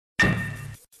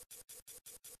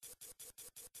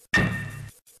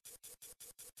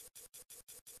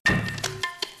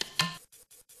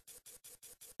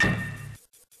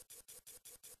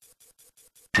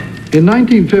In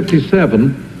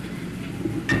 1957,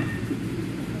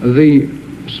 the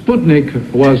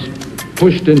Sputnik was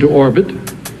pushed into orbit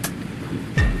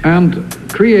and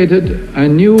created a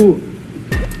new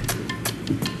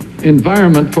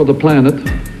environment for the planet.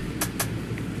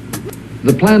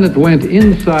 The planet went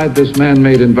inside this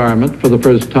man-made environment for the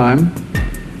first time,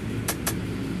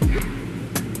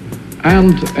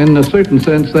 and in a certain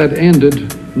sense that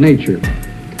ended nature.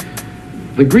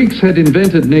 The Greeks had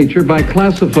invented nature by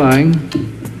classifying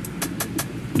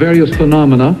various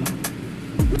phenomena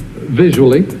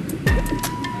visually,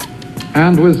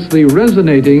 and with the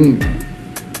resonating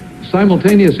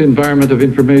simultaneous environment of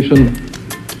information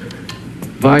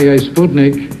via a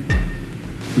Sputnik,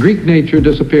 Greek nature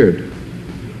disappeared.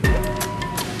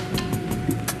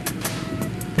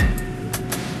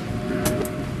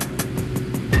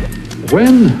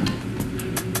 When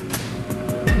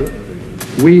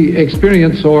we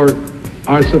experience or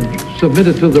are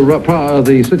submitted to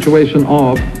the situation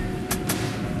of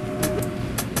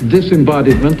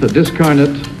disembodiment, a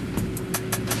discarnate,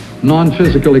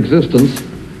 non-physical existence,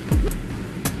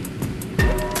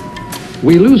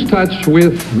 we lose touch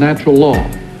with natural law.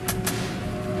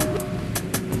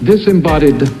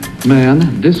 Disembodied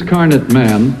man, discarnate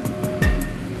man,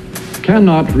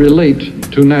 cannot relate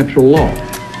to natural law.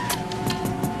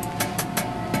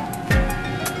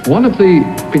 One of the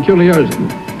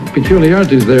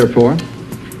peculiarities, therefore,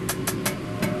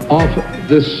 of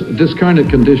this discarnate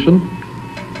condition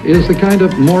is the kind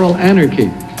of moral anarchy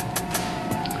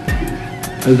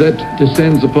that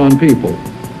descends upon people.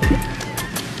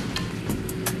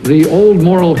 The old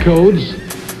moral codes,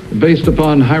 based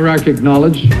upon hierarchic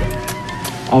knowledge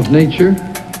of nature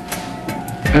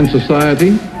and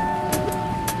society,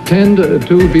 tend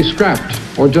to be scrapped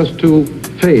or just to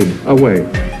fade away.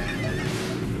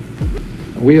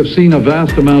 We have seen a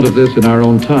vast amount of this in our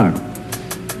own time.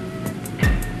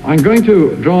 I'm going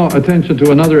to draw attention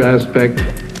to another aspect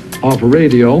of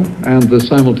radio and the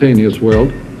simultaneous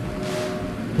world,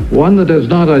 one that has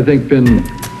not, I think, been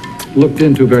looked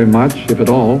into very much, if at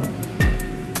all,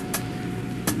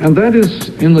 and that is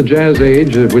in the jazz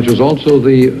age, which is also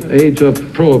the age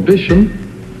of prohibition,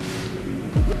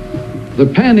 the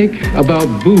panic about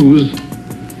booze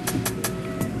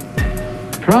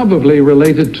probably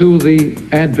related to the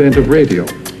advent of radio.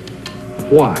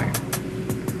 Why?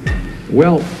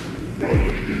 Well,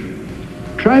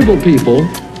 tribal people,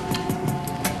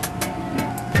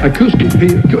 acoustic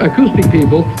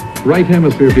people, right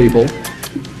hemisphere people,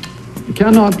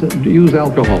 cannot use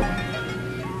alcohol.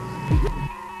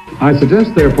 I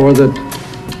suggest, therefore, that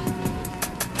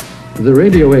the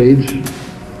radio age,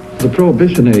 the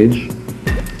prohibition age,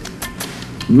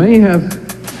 may have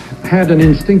had an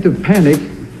instinctive panic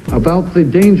about the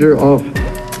danger of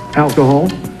alcohol,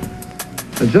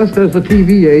 just as the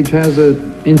TV age has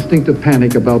an instinctive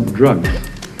panic about drugs.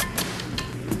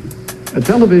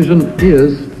 Television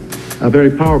is a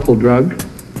very powerful drug.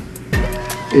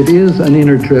 It is an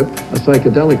inner trip, a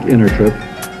psychedelic inner trip,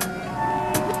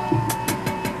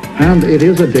 and it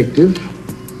is addictive.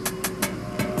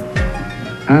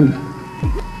 And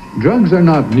drugs are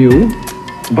not new,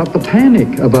 but the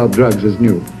panic about drugs is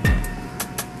new.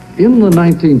 In the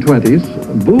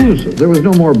 1920s, booze, there was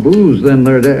no more booze than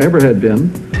there ever had been,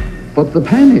 but the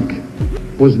panic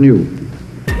was new.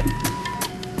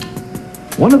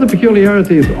 One of the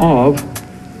peculiarities of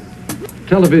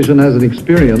television as an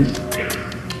experience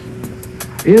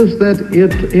is that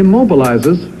it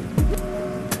immobilizes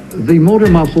the motor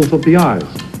muscles of the eyes.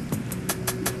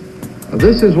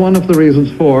 This is one of the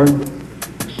reasons for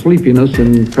sleepiness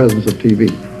in presence of TV.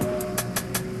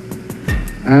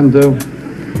 And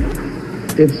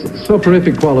its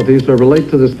soporific qualities relate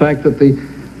to this fact that the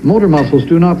motor muscles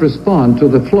do not respond to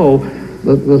the flow.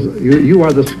 You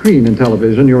are the screen in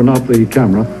television, you're not the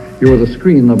camera, you are the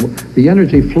screen. The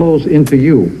energy flows into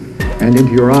you and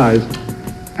into your eyes,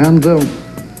 and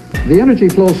the energy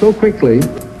flows so quickly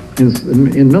in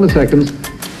milliseconds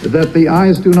that the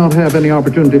eyes do not have any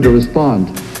opportunity to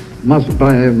respond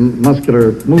by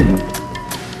muscular movement.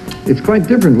 It's quite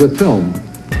different with film.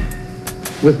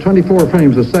 With 24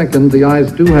 frames a second, the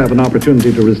eyes do have an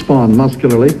opportunity to respond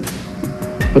muscularly,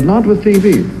 but not with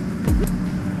TV.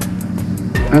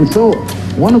 And so,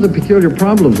 one of the peculiar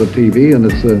problems of TV, and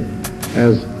it's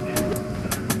as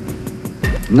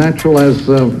natural as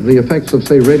the effects of,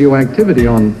 say, radioactivity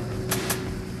on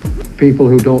people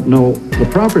who don't know the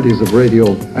properties of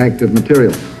radioactive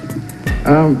material.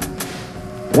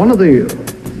 One of the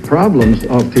problems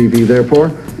of TV,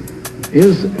 therefore,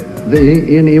 is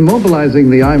in immobilizing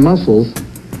the eye muscles,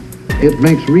 it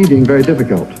makes reading very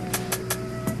difficult.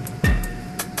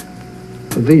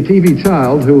 the TV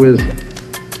child who is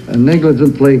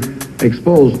negligently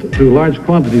exposed to large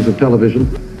quantities of television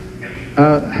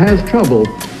has trouble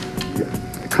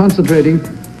concentrating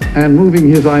and moving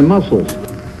his eye muscles.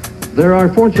 There are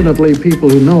fortunately people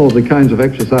who know the kinds of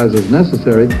exercises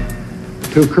necessary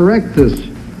to correct this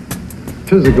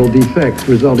physical defect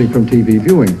resulting from TV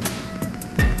viewing.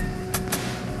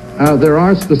 There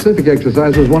are specific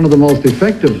exercises. One of the most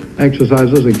effective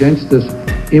exercises against this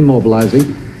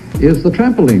immobilizing is the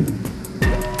trampoline,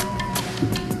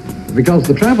 because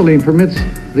the trampoline permits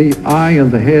the eye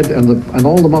and the head and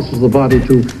all the muscles of the body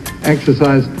to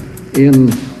exercise in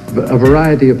a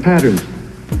variety of patterns.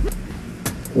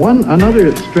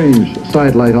 Another strange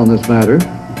sidelight on this matter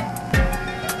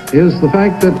is the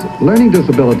fact that learning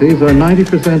disabilities are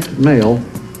 90% male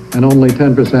and only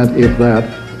 10%, if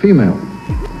that, female.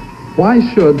 Why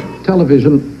should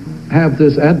television have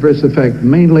this adverse effect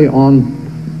mainly on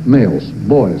males,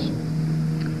 boys?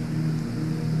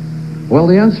 Well,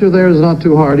 the answer there is not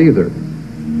too hard either.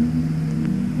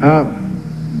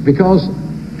 Because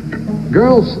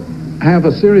girls have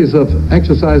a series of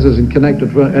exercises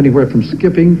connected to anywhere from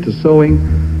skipping to sewing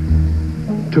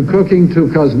to cooking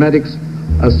to cosmetics,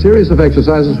 a series of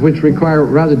exercises which require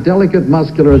rather delicate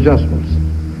muscular adjustments,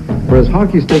 whereas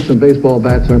hockey sticks and baseball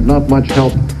bats are not much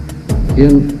help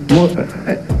in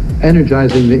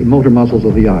energizing the motor muscles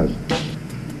of the eyes.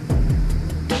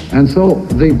 And so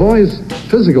the boy's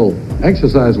physical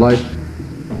exercise life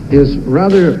is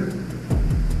rather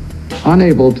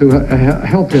unable to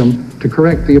help him to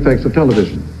correct the effects of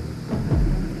television.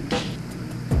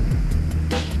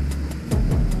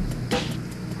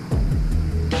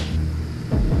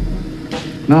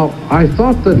 Now, I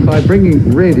thought that by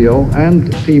bringing radio and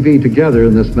TV together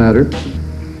in this matter,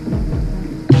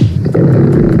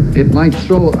 it might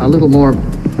throw a little more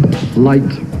light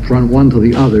from one to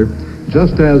the other,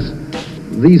 just as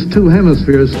these two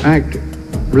hemispheres act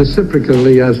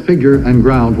reciprocally as figure and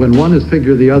ground. When one is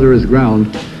figure, the other is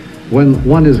ground. When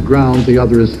one is ground, the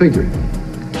other is figure.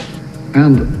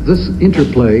 And this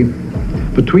interplay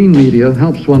between media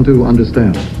helps one to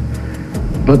understand.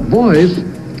 But boys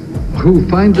who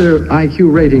find their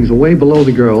IQ ratings way below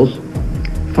the girls,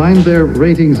 find their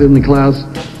ratings in the class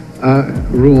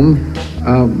room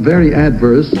very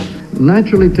adverse,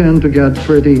 naturally tend to get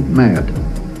pretty mad,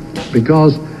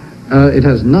 because it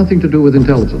has nothing to do with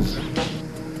intelligence.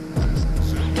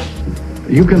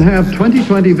 You can have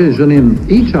 20/20 vision in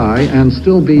each eye and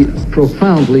still be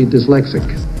profoundly dyslexic,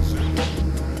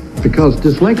 because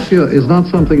dyslexia is not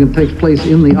something that takes place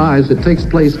in the eyes. It takes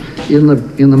place in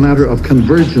the matter of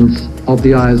convergence of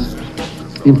the eyes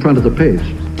in front of the page.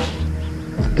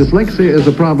 Dyslexia is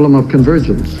a problem of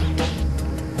convergence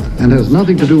and has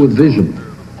nothing to do with vision.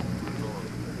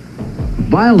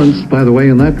 Violence, by the way,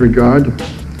 in that regard,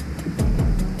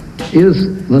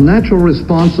 is the natural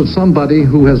response of somebody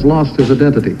who has lost his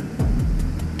identity.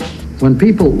 When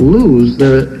people lose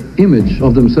their image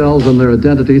of themselves and their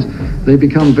identities, they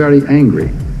become very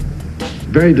angry,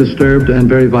 very disturbed, and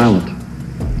very violent.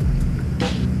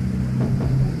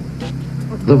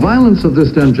 The violence of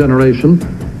this generation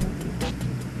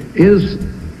is,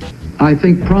 I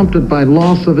think, prompted by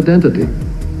loss of identity.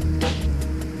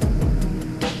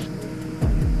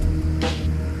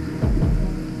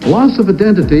 Loss of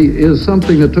identity is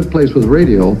something that took place with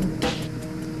radio.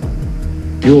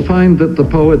 You will find that the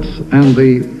poets and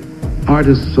the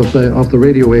artists of the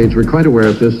radio age were quite aware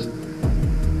of this.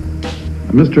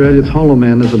 Mr. Eliot's Hollow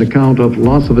Men is an account of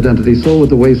loss of identity, so with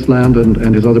The Wasteland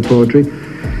and his other poetry.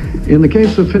 In the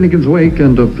case of Finnegan's Wake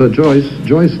and of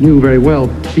Joyce knew very well.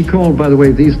 He called, by the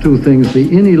way, these two things the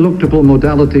ineluctable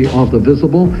modality of the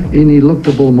visible,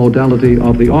 ineluctable modality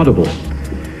of the audible.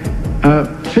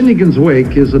 Finnegan's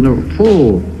Wake is in a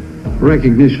full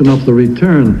recognition of the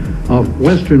return of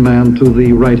Western man to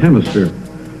the right hemisphere.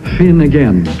 Finn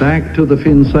again, back to the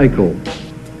Finn cycle,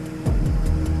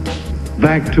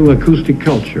 back to acoustic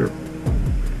culture,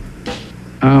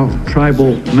 our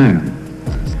tribal man.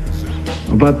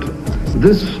 But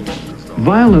this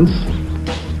violence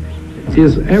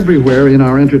is everywhere in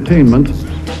our entertainment,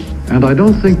 and I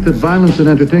don't think that violence in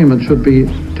entertainment should be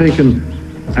taken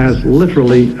as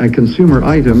literally a consumer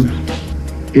item.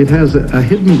 It has a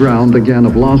hidden ground, again,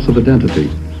 of loss of identity.